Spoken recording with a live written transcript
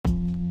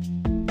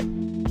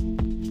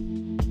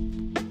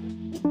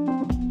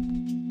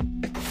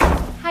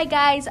Hi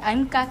guys,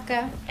 I'm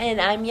Kaka, And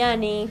I'm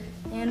Yanni.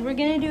 and we're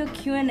gonna do a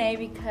Q&A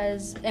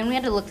and we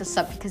had to look this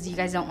up because you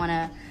guys don't want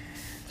to,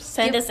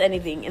 Send us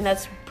anything, and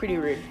that's pretty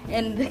rude.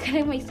 and it kind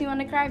of makes me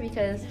want to cry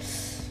because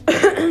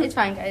it's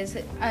fine, guys.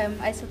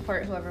 I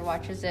support whoever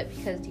watches it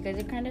because you guys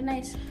are kind of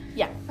nice.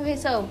 Yeah. Okay,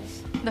 so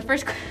the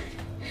first,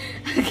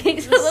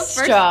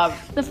 Stop.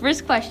 the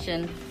first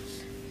question: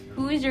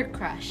 who is your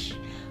crush?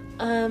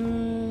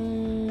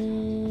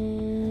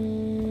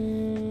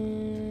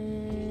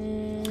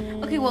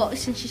 Okay, well,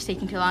 since she's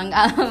taking too long,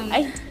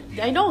 I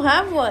don't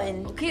have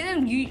one. okay,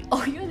 then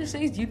all you have to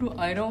say is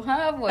I don't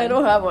have one. I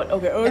don't have one.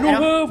 Okay, I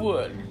don't have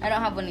one. I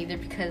don't have one either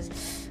because,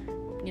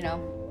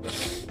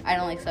 I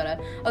don't like soda.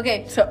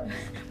 Okay, So,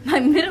 my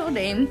middle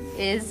name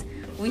is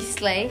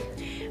Weasley.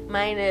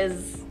 mine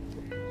is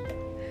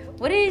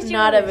What is yours?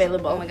 Not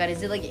available. Oh my god,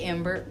 is it like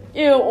Amber?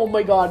 ew. Oh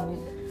my god.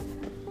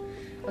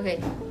 Okay,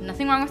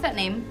 nothing wrong with that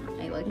name.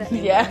 I like that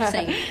name. Yeah. I'm just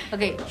saying.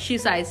 Okay, shoe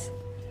size.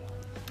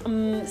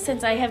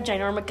 Since I have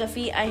ginormous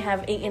feet, I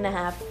have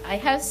 8.5 I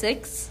have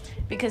 6.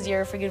 because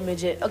you're a freaking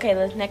midget. Okay,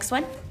 the next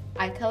one.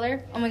 Eye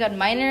color. Oh my god,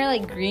 mine are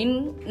like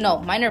green. No,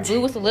 mine are blue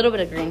with a little bit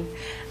of green.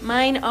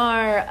 Mine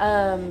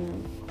are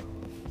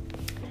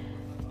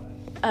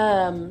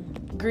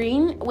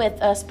green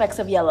with specks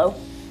of yellow.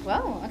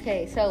 Wow.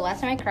 Okay, so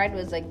last time I cried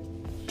was like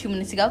 2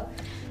 minutes ago.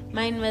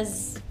 Mine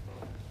was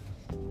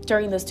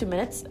during those 2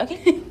 minutes.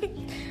 Okay.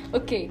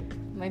 Okay,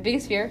 my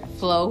biggest fear: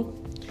 flow.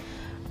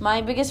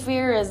 My biggest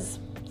fear is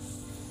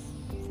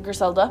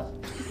Griselda.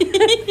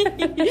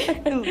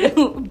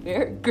 Little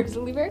bear,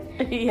 grizzly bear.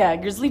 Yeah,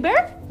 grizzly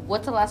bear.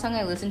 What's the last song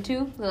I listened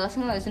to? The last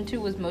song I listened to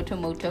was Moto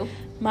Moto.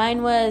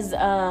 Mine was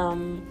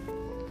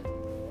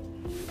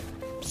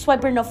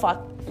Swiper No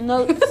Fuck.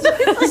 No,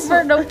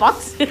 For no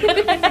box.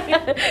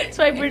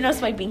 Swiper No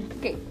Swiping.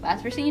 Okay,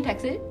 last person you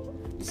texted,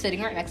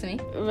 sitting right next to me.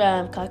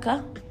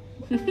 Kaka.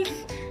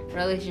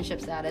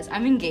 Relationship status.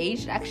 I'm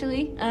engaged,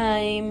 actually.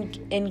 I'm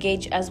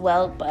engaged as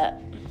well,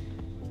 but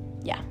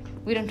yeah.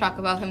 We don't talk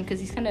about him because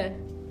he's kind of...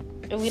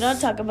 We don't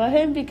talk about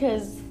him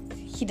because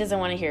he doesn't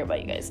want to hear about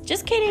you guys.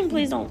 Just kidding,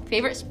 please don't.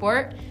 Favorite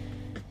sport?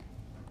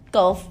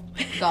 Golf.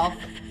 Golf.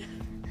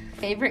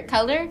 Favorite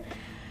color?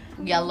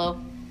 Yellow.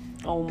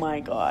 Oh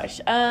my gosh.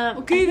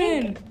 Okay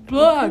then.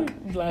 Black.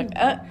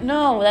 Black.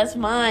 No, that's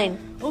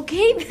mine.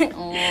 Okay then.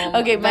 Oh,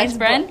 Okay, best mine's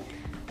friend?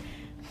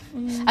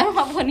 I don't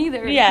have one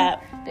either. Yeah.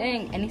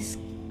 Dang.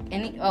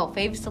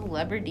 Fave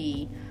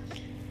celebrity.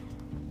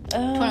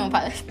 21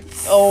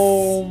 Pilots.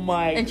 Oh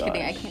my I'm gosh.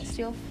 kidding. I can't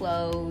steal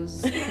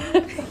flows.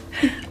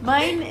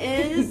 Mine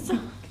is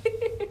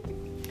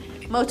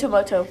Moto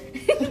Moto.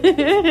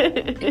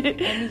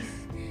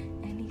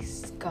 Any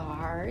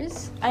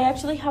scars? I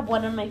actually have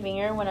one on my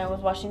finger when I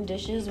was washing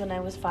dishes when I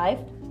was 5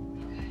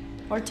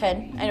 or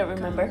 10. I don't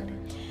remember.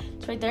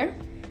 It's right there.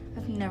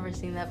 I've never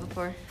seen that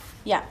before.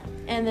 Yeah.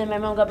 And then my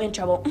mom got me in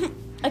trouble.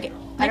 Okay.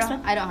 Next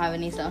one. I don't have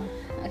any, so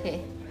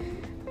okay.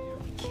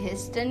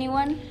 Kissed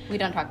anyone? We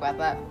don't talk about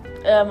that.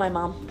 My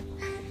mom.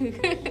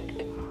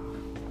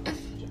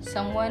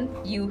 Someone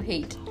you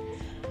hate.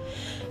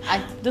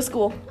 The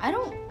school. I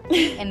don't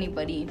hate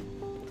anybody.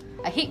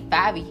 I hate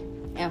Babby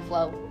and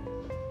Flo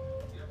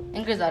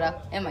and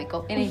Griselda and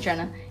Michael and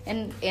Adriana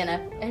and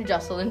Anna and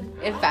Jocelyn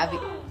and Fabi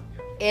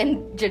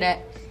and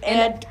Jeanette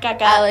And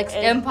Kaka. Alex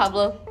and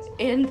Pablo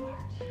and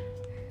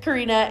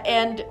Karina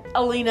and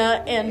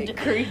Alina and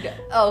Karina.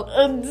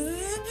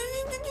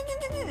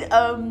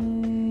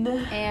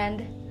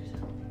 And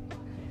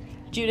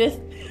Judith.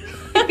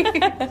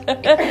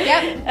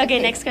 Yep.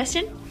 Okay, next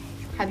question.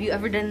 Have you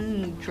ever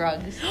done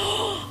drugs?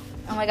 Oh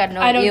my god,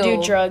 no. I don't ew.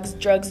 do drugs.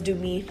 Drugs do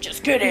me.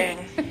 Just kidding.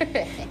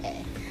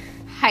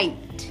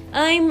 Height.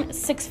 I'm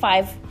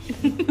 6'5".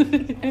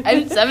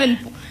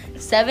 I'm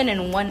 7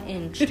 and 1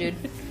 inch, dude.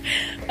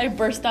 I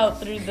burst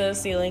out through the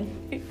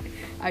ceiling.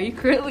 Are you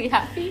currently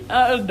happy?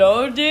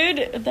 No, dude.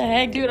 What the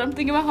heck? Dude, I'm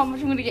thinking about how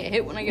much I'm gonna get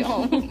hit when I get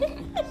home.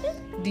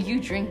 Do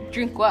you drink?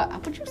 Drink what?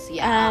 Apple juice?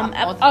 Yeah.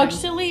 all the time.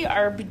 Actually,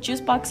 our juice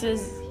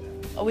boxes.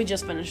 Oh, we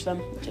just finished them.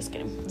 Just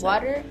kidding.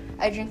 Water?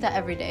 I drink that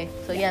every day.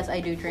 So yes, I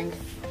do drink.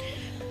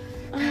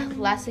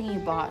 Last thing you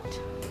bought?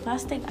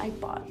 Last thing I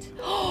bought.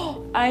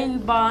 I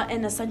bought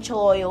an essential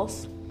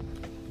oils.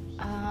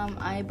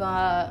 I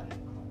bought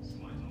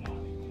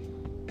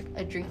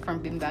a drink from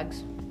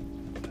Beanbags.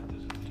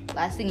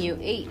 Last thing you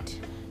ate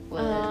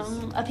was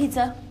A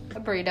pizza. a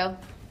burrito.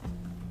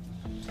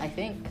 I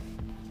think.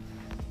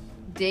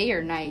 Day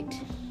or night?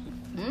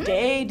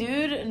 Day,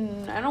 dude.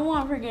 And I don't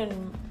want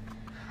freaking.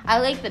 I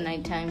like the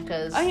nighttime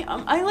because I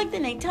like the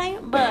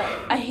nighttime, but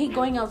I hate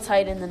going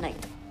outside in the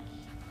night.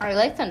 I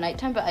like the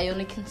nighttime, but I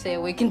only can stay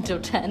awake until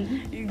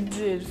 10. You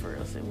did for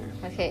real, same here.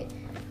 Okay.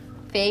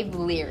 Fave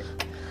lyric.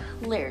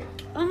 Lyric.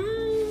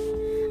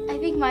 I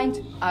think mine's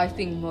I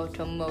think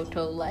Moto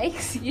Moto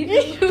likes you.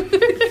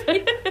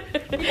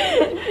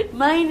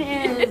 Mine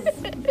is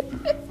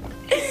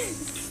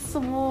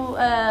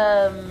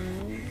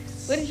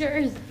What is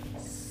yours?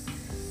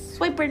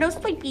 Swiper no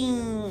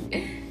swiping.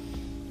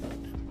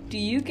 Do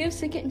you give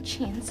second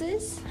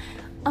chances?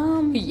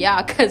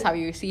 Yeah, because have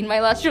you seen my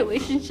last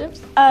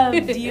relationships?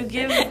 Do you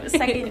give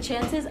second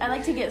chances? I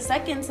like to get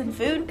seconds in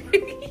food.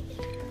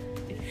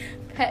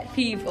 Pet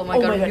peeve. Oh my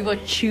god, when people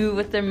chew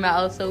with their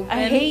mouths open.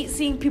 I hate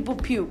seeing people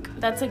puke.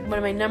 That's like one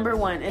of my number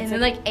one. And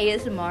then like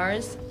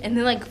ASMRs, and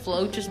then like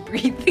Flo just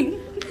breathing.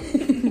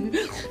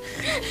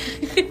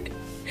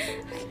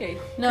 Okay.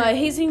 No, I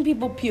hate seeing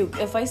people puke.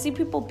 If I see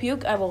people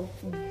puke, I will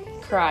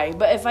cry.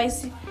 But if I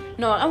see,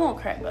 no, I won't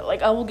cry. But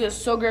like I will get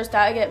so grossed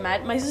out, I get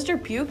mad. My sister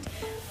puked,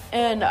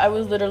 and I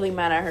was literally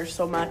mad at her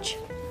so much.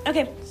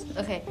 Okay.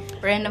 Okay.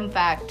 Random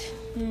fact.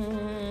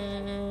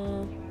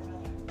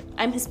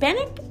 I'm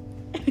Hispanic.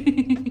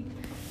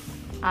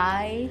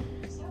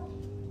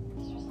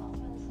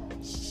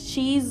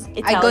 She's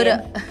Italian. I go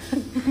to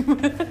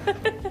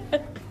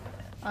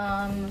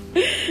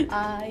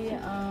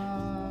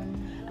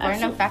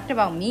random fact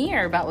about me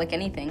or about like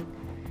anything?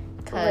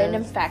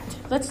 Random fact.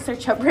 Let's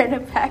search up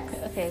random facts.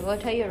 Okay, we'll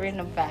tell you a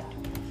random fact.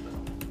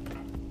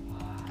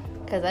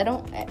 Because I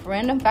don't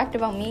random fact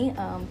about me,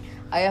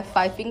 I have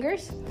 5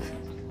 fingers.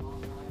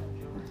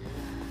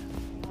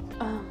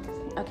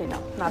 Okay,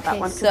 no, not that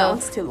one. So that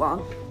one's too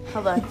long.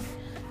 Hold on.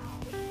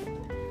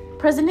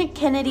 President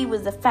Kennedy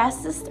was the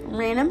fastest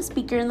random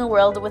speaker in the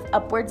world with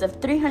upwards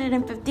of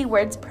 350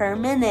 words per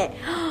minute.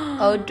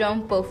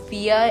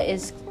 Odontophobia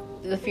is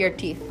the fear of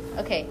teeth.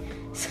 Okay.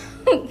 So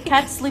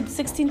cats sleep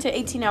 16 to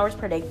 18 hours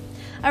per day.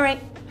 All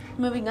right,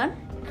 moving on.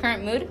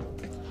 Current mood?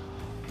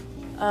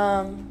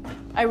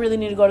 I really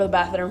need to go to the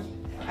bathroom.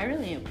 I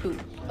really need to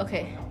poop.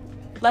 Okay.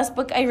 Last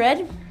book I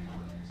read?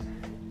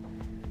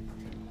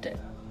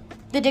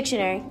 The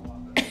dictionary.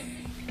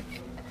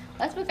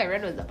 Last book I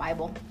read was the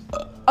Bible.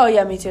 Oh,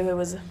 yeah, me too. It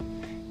was...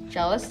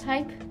 Jealous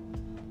type?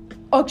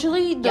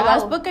 Actually, the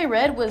last book I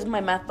read was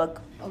my math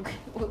book. Okay.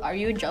 Are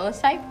you a jealous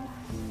type?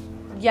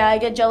 Yeah, I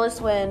get jealous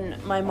when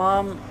my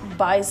mom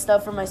buys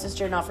stuff for my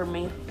sister, not for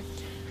me.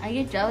 I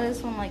get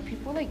jealous when, like,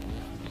 people, like,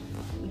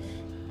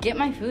 get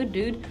my food,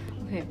 dude.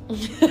 Okay.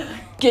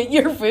 Get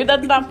your food?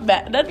 That's not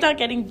bad. That's not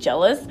getting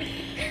jealous.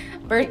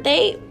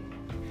 Birthday?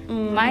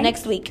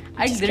 Next week.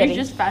 I literally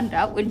just found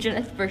out when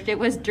Jenna's birthday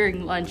was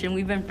during lunch, and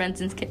we've been friends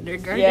since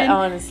kindergarten. Yeah,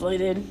 honestly,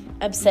 dude.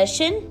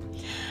 Obsession?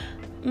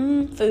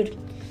 Food.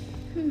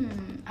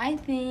 I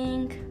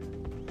think...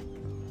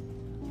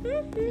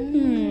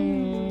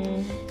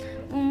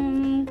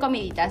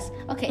 comiditas.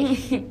 Okay.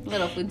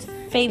 Little foods.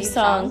 Fave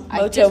song.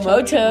 Moto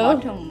Moto.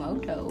 Moto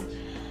Moto.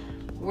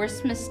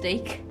 Worst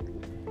mistake?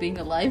 Being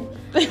alive.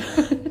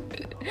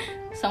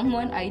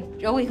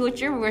 Oh wait,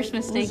 what's your worst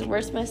mistake?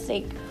 Worst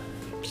mistake?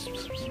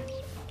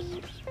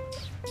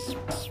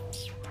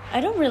 I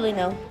don't really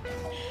know.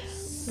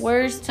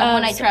 Worst.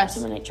 Someone I trust.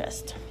 Someone I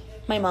trust.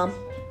 My mom.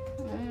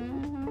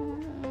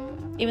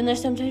 Even though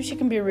sometimes she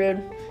can be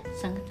rude.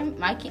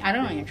 I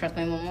don't even trust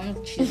my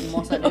mom. She's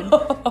mimosa, dude.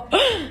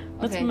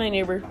 That's my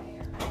neighbor.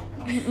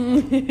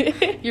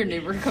 Your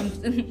neighbor comes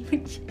and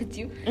hits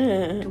you.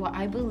 Do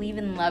I believe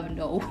in love?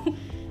 No.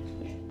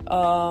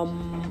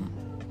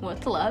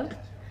 What's love?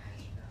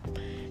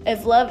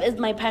 If love is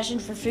my passion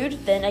for food,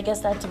 then I guess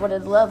that's what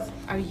is love.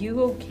 Are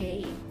you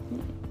okay?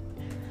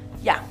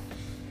 Yeah.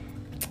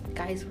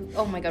 Guys,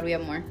 oh my god, we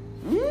have more.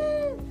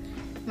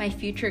 My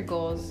future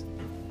goals.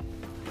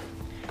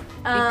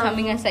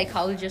 Becoming a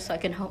psychologist so I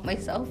can help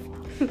myself.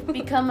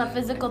 Become a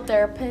physical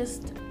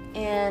therapist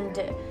and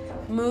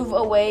move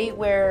away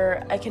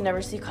where I can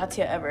never see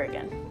Katya ever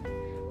again.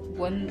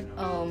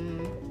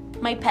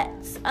 My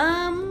pets.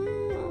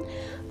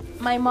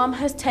 My mom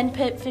has 10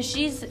 pet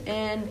fishies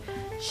and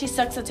she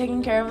sucks at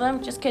taking care of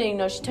them. Just kidding.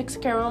 No, she takes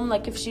care of them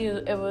like if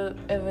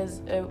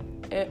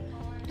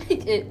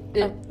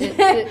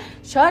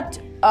Shut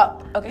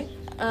up. Okay.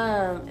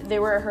 They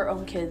were her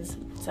own kids.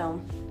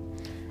 So.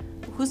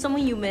 Who's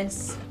someone you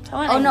miss?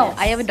 Someone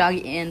I have a dog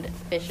and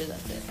fishes.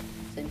 That's it.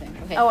 Same thing.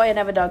 Okay. Oh, I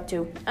have a dog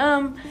too.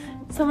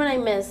 Someone I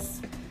miss.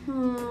 I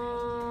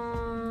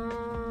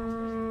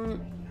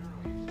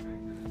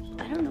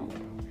don't know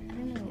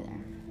either.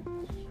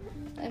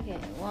 Okay.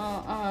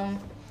 Well,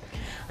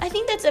 I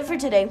think that's it for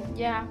today.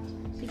 Yeah.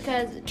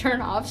 Because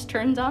turn-offs,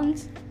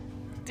 turns-ons.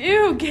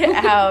 Dude, get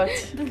out.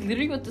 That's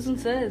literally what this one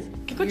says.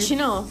 ¿Qué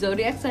cochino?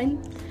 Zodiac sign?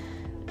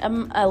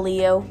 I'm a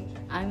Leo.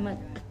 I'm a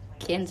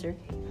Cancer.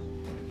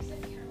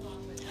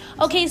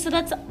 Okay, so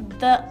that's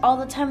all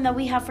the time that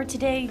we have for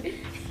today.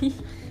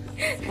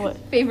 What?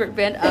 Favorite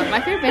band?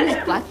 My favorite band is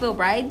Black Veil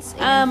Brides.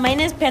 Mine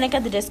is Panic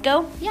at the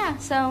Disco. Yeah,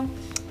 so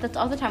that's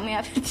all the time we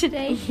have for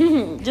today.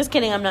 Just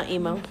kidding, I'm not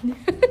emo.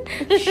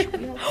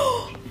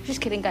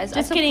 Just kidding, guys.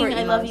 Just kidding,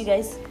 I love you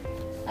guys.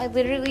 I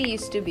literally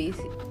used to be.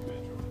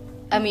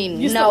 I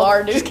mean, you still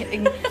are, dude. Just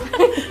kidding.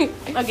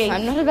 Okay.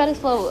 I'm not as bad as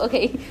Flo.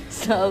 Okay,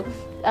 so...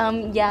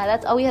 yeah,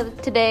 that's all we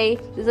have today.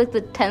 This is like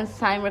the 10th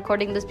time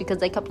recording this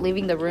because I kept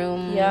leaving the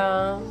room.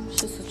 Yeah,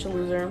 she's such a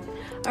loser.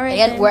 All right.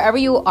 And wherever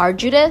you are,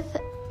 Judith,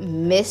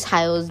 Miss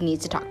Hiles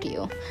needs to talk to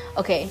you.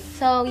 Okay,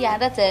 so yeah,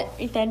 that's it.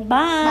 Then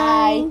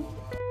bye.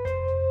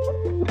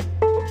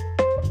 Bye.